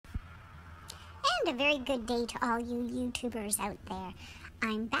and a very good day to all you YouTubers out there.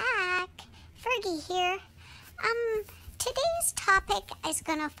 I'm back. Fergie here. Today's topic is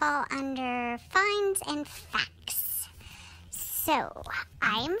going to fall under finds and facts. So,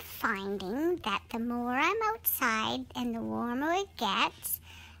 I'm finding that the more I'm outside and the warmer it gets,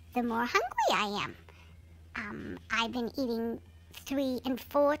 the more hungry I am. I've been eating 3 and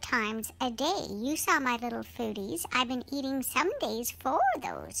 4 times a day. You saw my little foodies. I've been eating some days 4 of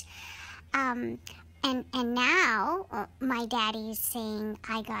those. And now my daddy's saying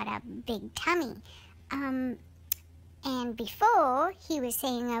I got a big tummy. And before he was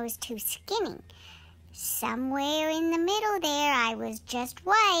saying I was too skinny. Somewhere in the middle there I was just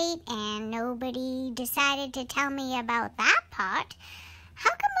white and nobody decided to tell me about that part. How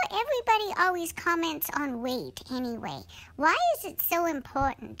come everybody always comments on weight anyway? Why is it so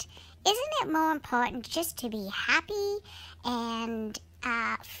important? Isn't it more important just to be happy and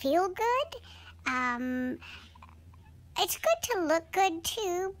feel good? It's good to look good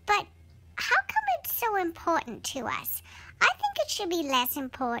too, but how come it's so important to us? I think it should be less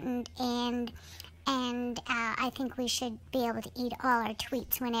important, and I think we should be able to eat all our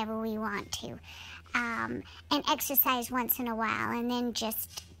treats whenever we want to. And exercise once in a while, and then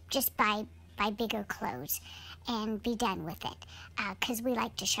just buy bigger clothes and be done with it, because we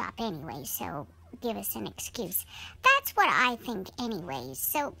like to shop anyway, so give us an excuse. That's what I think anyways.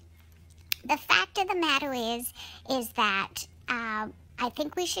 So the fact of the matter is that I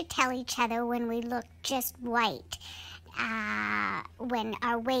think we should tell each other when we look just white, when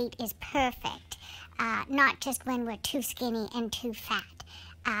our weight is perfect, not just when we're too skinny and too fat.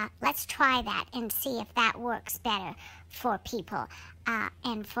 Let's try that and see if that works better for people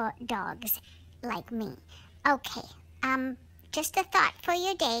and for dogs like me. Okay, just a thought for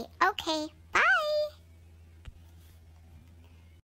your day. Okay, bye.